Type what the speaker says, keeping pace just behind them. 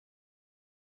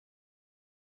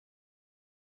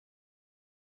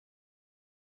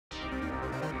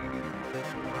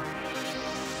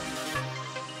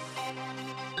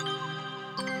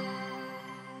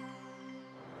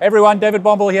Hey everyone, David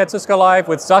Bombal here at Cisco Live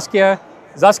with Saskia.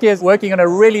 Saskia is working on a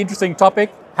really interesting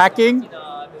topic, hacking,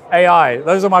 AI.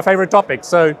 Those are my favorite topics.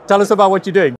 So tell us about what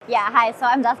you're doing. Yeah, hi, so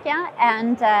I'm Saskia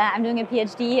and I'm doing a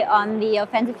PhD on the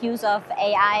offensive use of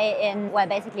AI in, well,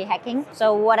 basically hacking.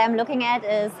 So what I'm looking at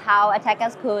is how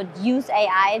attackers could use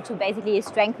AI to basically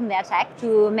strengthen their attack,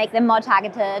 to make them more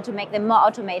targeted, to make them more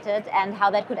automated, and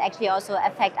how that could actually also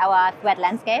affect our threat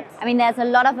landscape. I mean, there's a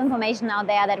lot of information out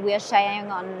there that we are sharing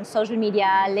on social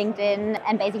media, LinkedIn,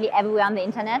 and basically everywhere on the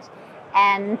internet.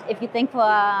 And if you think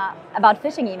about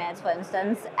phishing emails, for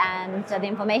instance, and the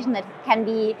information that can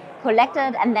be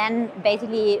collected and then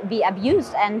basically be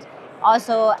abused and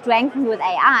also strengthened with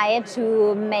AI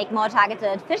to make more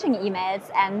targeted phishing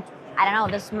emails, and I don't know,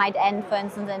 this might end, for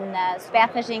instance, in spear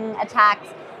phishing attacks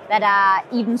that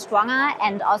are even stronger,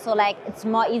 and also like it's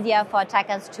more easier for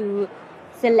attackers to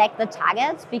select the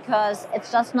targets because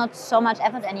it's just not so much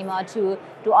effort anymore to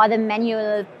do all the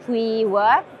manual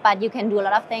pre-work, but you can do a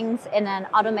lot of things in an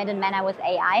automated manner with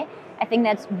AI. I think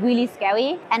that's really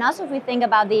scary. And also if we think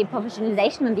about the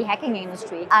professionalization in the hacking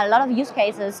industry, a lot of use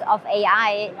cases of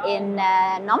AI in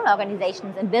normal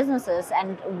organizations and businesses,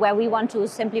 and where we want to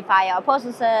simplify our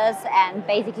processes and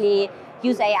basically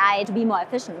use AI to be more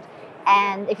efficient.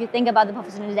 And if you think about the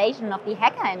professionalization of the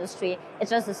hacker industry, it's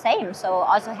just the same. So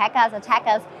also hackers,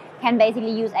 attackers can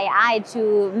basically use AI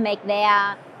to make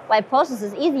their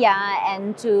processes easier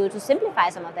and to simplify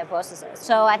some of their processes.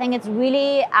 So I think it's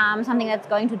really something that's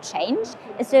going to change.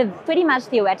 It's still pretty much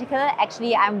theoretical.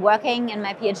 Actually, I'm working in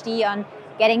my PhD on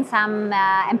getting some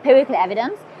empirical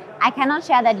evidence. I cannot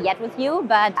share that yet with you,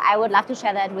 but I would love to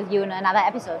share that with you in another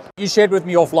episode. You shared with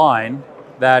me offline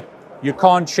that you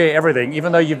can't share everything,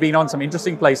 even though you've been on some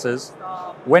interesting places.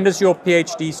 When does your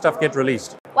PhD stuff get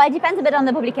released? Well, it depends a bit on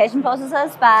the publication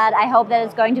processes, but I hope that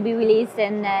it's going to be released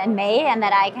in May and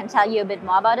that I can tell you a bit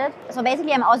more about it. So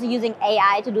basically, I'm also using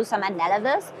AI to do some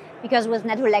analysis, because with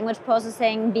natural language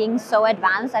processing being so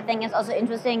advanced, I think it's also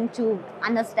interesting to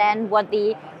understand what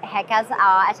the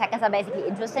attackers are basically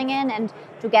interested in, and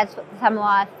to get some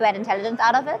more threat intelligence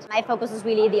out of it. My focus is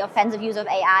really the offensive use of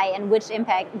AI and which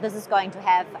impact this is going to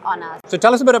have on us. So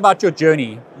tell us a bit about your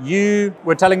journey. You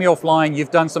were telling me offline,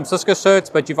 you've done some Cisco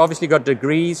certs, but you've obviously got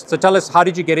degrees. So tell us, how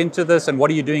did you get into this and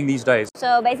what are you doing these days?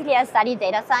 So basically I studied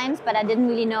data science, but I didn't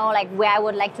really know where I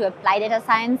would like to apply data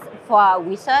science for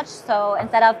research. So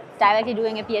instead of directly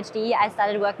doing a PhD, I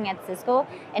started working at Cisco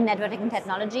in networking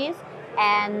technologies.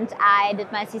 And I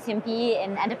did my CCNP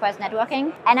in enterprise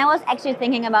networking. And I was actually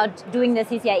thinking about doing the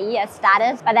CCIE. I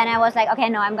started, but then I was like, okay,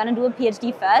 no, I'm going to do a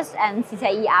PhD first and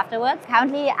CCIE afterwards.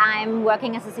 Currently, I'm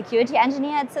working as a security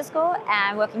engineer at Cisco.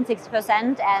 I'm working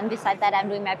 60%, and besides that, I'm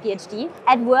doing my PhD.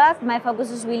 At work, my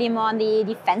focus is really more on the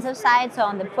defensive side, so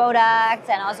on the products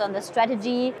and also on the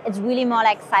strategy. It's really more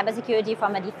like cybersecurity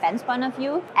from a defense point of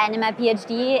view. And in my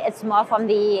PhD, it's more from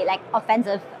the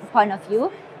offensive point of view,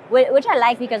 which I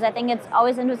like, because I think it's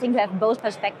always interesting to have both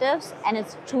perspectives, and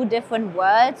it's two different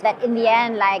worlds that in the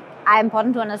end are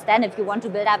important to understand if you want to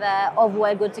build up an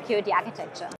overall good security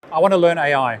architecture. I want to learn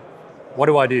AI. What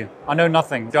do I do? I know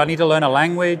nothing. Do I need to learn a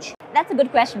language? That's a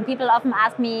good question. People often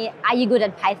ask me, are you good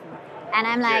at Python? And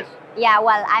I'm like, yeah,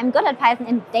 well, I'm good at Python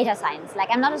in data science.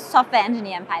 I'm not a software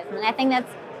engineer in Python, and I think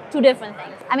that's two different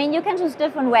things. I mean, you can choose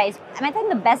different ways. And I think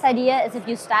the best idea is if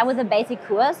you start with a basic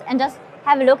course and just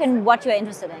have a look in what you're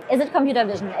interested in. Is it computer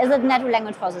vision? Is it natural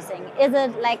language processing? Is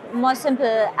it more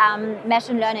simple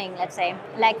machine learning, let's say?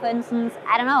 For instance,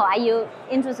 I don't know, are you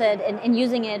interested in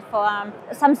using it for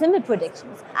some simple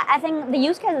predictions? I think the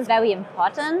use case is very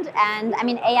important, and I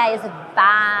mean, AI is a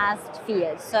vast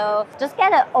field. So just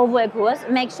get an overall course,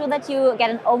 make sure that you get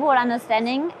an overall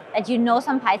understanding, that you know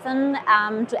some Python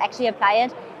to actually apply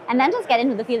it, and then just get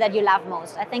into the field that you love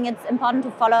most. I think it's important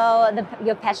to follow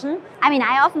your passion. I mean,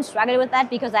 I often struggle with that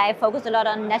because I focus a lot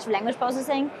on natural language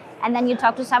processing, and then you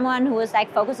talk to someone who is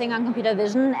focusing on computer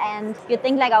vision, and you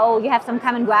think oh, you have some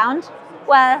common ground.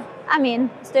 Well, I mean,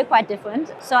 still quite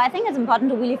different. So I think it's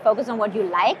important to really focus on what you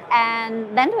like,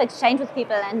 and then to exchange with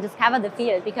people and discover the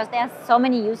field, because there are so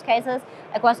many use cases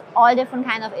across all different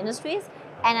kinds of industries.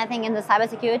 And I think in the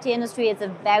cybersecurity industry, it's a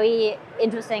very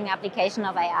interesting application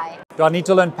of AI. Do I need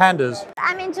to learn Pandas?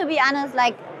 I mean, to be honest,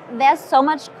 there's so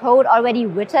much code already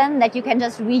written that you can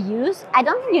just reuse. I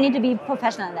don't think you need to be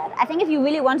professional in that. I think if you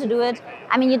really want to do it,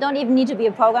 I mean, you don't even need to be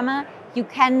a programmer. You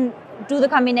can do the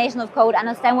combination of code,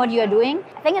 understand what you're doing.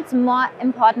 I think it's more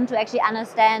important to actually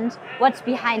understand what's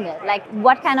behind it,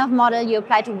 what kind of model you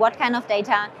apply to what kind of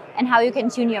data, and how you can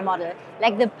tune your model.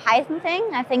 Like the Python thing,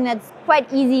 I think that's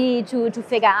quite easy to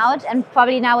figure out, and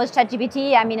probably now with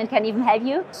ChatGPT, I mean, it can even help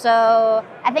you. So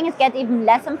I think it gets even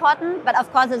less important, but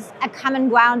of course it's a common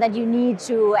ground that you need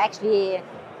to actually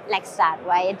start,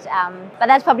 right? But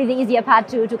that's probably the easier part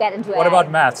to get into. What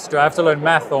about maths? Do I have to learn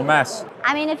math or maths?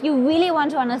 I mean, if you really want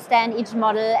to understand each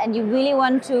model and you really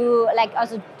want to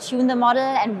also tune the model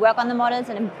and work on the models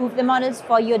and improve the models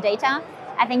for your data,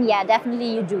 I think, yeah,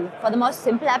 definitely you do. For the most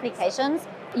simple applications,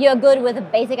 you're good with a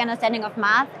basic understanding of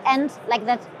math and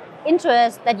that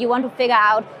interest that you want to figure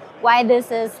out why this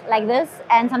is like this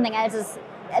and something else is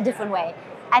a different way.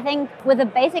 I think with a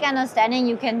basic understanding,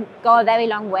 you can go a very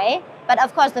long way. But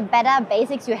of course, the better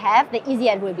basics you have, the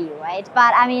easier it will be, right?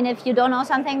 But I mean, if you don't know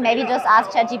something, maybe just ask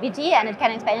ChatGPT and it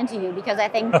can explain it to you. Because I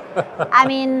think, I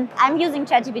mean, I'm using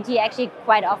ChatGPT actually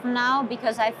quite often now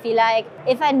because I feel like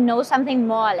if I know something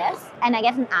more or less and I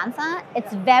get an answer,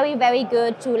 it's very, very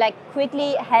good to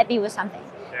quickly help me with something.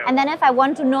 And then if I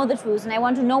want to know the truth and I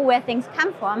want to know where things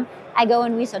come from, I go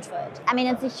and research for it. I mean,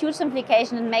 it's a huge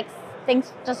simplification and makes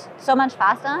things just so much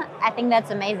faster. I think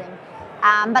that's amazing.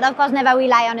 But of course, never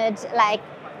rely on it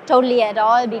totally at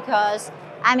all, because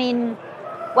I mean,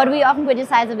 what we often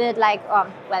criticize a bit,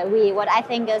 what I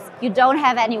think is you don't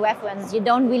have any reference. You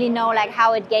don't really know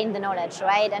how it gained the knowledge,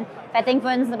 right? And if I think,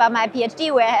 for instance, about my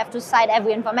PhD, where I have to cite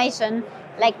every information,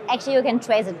 actually you can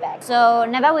trace it back. So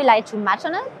never rely too much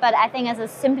on it, but I think as a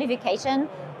simplification,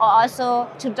 or also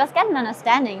to just get an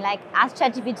understanding, ask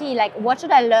ChatGPT, what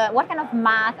should I learn? What kind of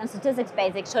math and statistics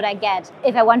basics should I get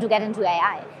if I want to get into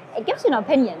AI? It gives you an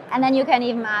opinion. And then you can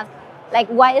even ask,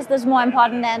 why is this more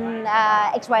important than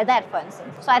X, Y, Z, for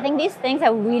instance? So I think these things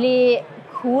are really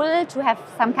cool to have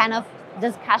some kind of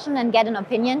discussion and get an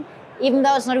opinion, even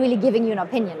though it's not really giving you an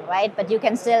opinion, right? But you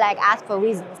can still ask for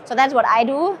reasons. So that's what I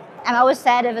do. I'm always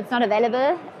sad if it's not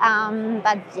available,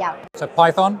 but yeah. So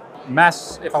Python,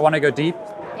 maths, if I want to go deep.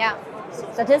 Yeah.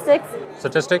 Statistics.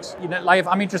 Statistics. If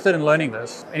I'm interested in learning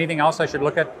this, anything else I should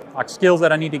look at? Skills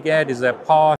that I need to get? Is there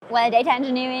path? Well, data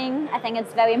engineering, I think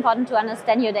it's very important to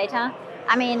understand your data.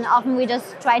 I mean, often we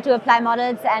just try to apply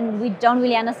models and we don't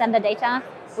really understand the data.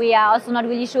 We are also not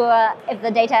really sure if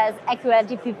the data is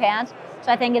accurately prepared.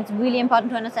 So I think it's really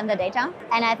important to understand the data.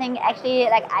 And I think actually,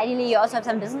 ideally, you also have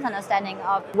some business understanding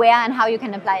of where and how you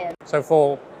can apply it. So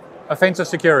for offensive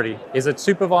security, is it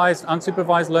supervised,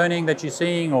 unsupervised learning that you're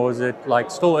seeing, or is it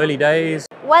still early days?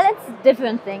 Well, it's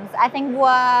different things. I think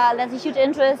there's a huge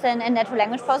interest in natural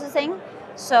language processing.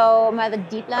 So more the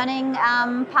deep learning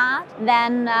part.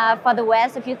 Then for the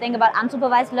West, if you think about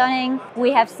unsupervised learning,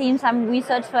 we have seen some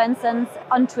research, for instance,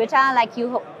 on Twitter,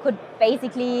 you could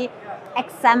basically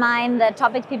examine the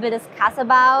topics people discuss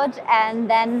about and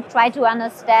then try to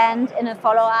understand in a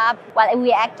follow-up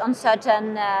react on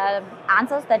certain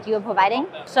answers that you're providing.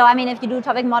 So I mean, if you do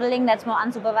topic modeling, that's more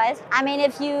unsupervised. I mean,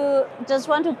 if you just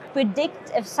want to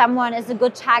predict if someone is a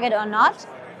good target or not,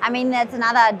 I mean, that's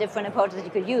another different approach that you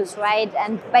could use, right?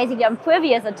 And basically on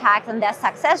previous attacks and their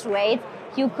success rate,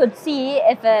 you could see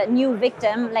if a new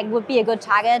victim would be a good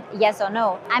target, yes or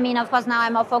no. I mean, of course, now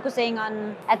I'm more focusing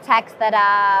on attacks that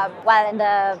are, in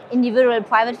the individual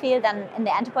private field than in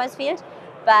the enterprise field.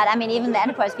 But I mean, even the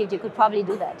enterprise field, you could probably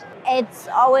do that. It's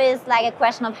always a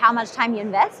question of how much time you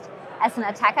invest as an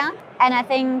attacker. And I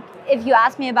think if you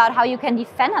ask me about how you can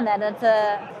defend on that, that's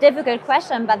a difficult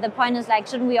question. But the point is,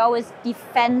 shouldn't we always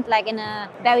defend in a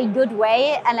very good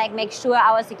way and make sure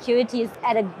our security is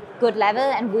at a good level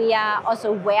and we are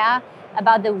also aware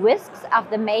about the risks of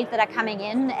the mails that are coming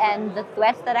in and the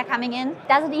threats that are coming in?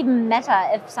 Does it even matter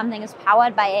if something is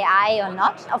powered by AI or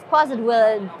not? Of course, it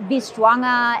will be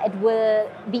stronger, it will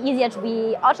be easier to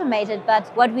be automated, but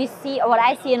what we see, or what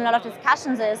I see in a lot of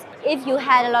discussions is, if you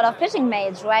had a lot of phishing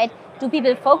mails, right, do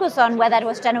people focus on whether it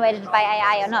was generated by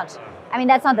AI or not? I mean,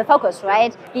 that's not the focus,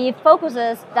 right? The focus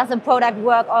is, does the product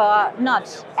work or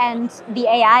not? And the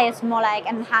AI is more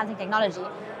enhancing technology.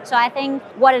 So I think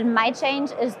what it might change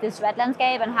is this threat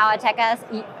landscape and how attackers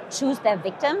choose their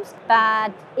victims.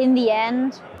 But in the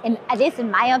end, at least in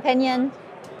my opinion,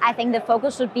 I think the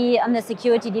focus should be on the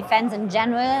security defense in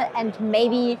general, and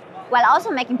maybe while also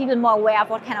making people more aware of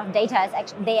what kind of data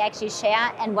they actually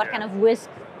share and what kind of risk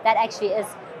that actually is.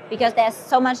 Because there's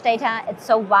so much data, it's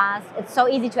so vast, it's so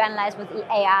easy to analyze with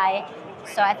AI.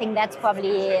 So I think that's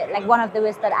probably one of the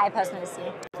risks that I personally see.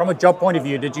 From a job point of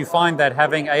view, did you find that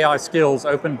having AI skills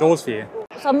opened doors for you?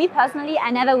 So me personally, I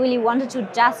never really wanted to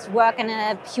just work in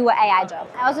a pure AI job.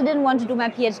 I also didn't want to do my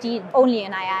PhD only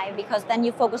in AI, because then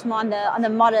you focus more on the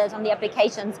models, on the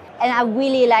applications, and I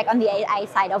really on the AI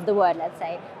side of the world, let's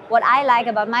say. What I like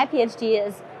about my PhD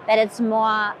is that it's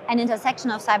more an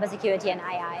intersection of cybersecurity and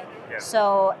AI. Yeah.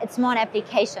 So it's more an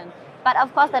application. But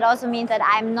of course, that also means that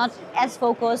I'm not as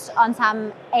focused on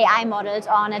some AI models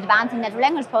or on advancing natural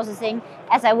language processing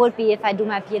as I would be if I do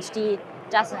my PhD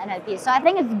just in NLP. So I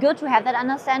think it's good to have that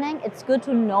understanding. It's good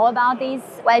to know about these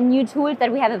new tools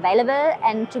that we have available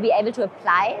and to be able to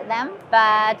apply them.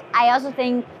 But I also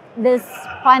think this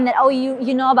point that,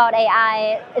 you know about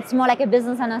AI, it's more like a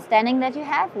business understanding that you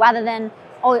have rather than,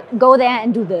 go there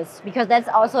and do this, because that's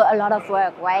also a lot of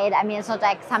work, right? I mean, it's not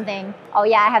like something, I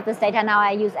have this data now,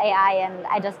 I use AI and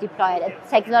I just deploy it. It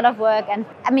takes a lot of work. And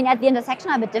I mean, at the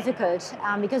intersection, a bit difficult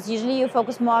because usually you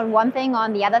focus more on one thing,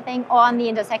 on the other thing, or on the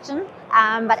intersection.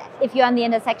 But if you're on the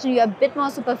intersection, you're a bit more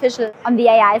superficial on the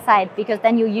AI side, because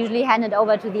then you usually hand it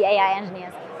over to the AI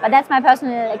engineers. But that's my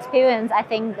personal experience. I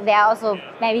think there are also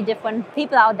maybe different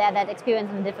people out there that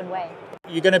experience in a different way.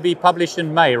 You're going to be published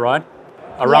in May, right?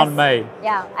 Around Yes. May.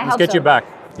 Yeah, I Let's hope get so. you back.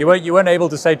 You weren't able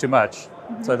to say too much.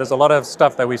 So there's a lot of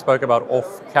stuff that we spoke about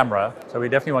off camera. So we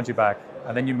definitely want you back.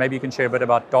 And then maybe you can share a bit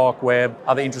about dark web,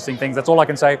 other interesting things. That's all I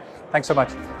can say. Thanks so much.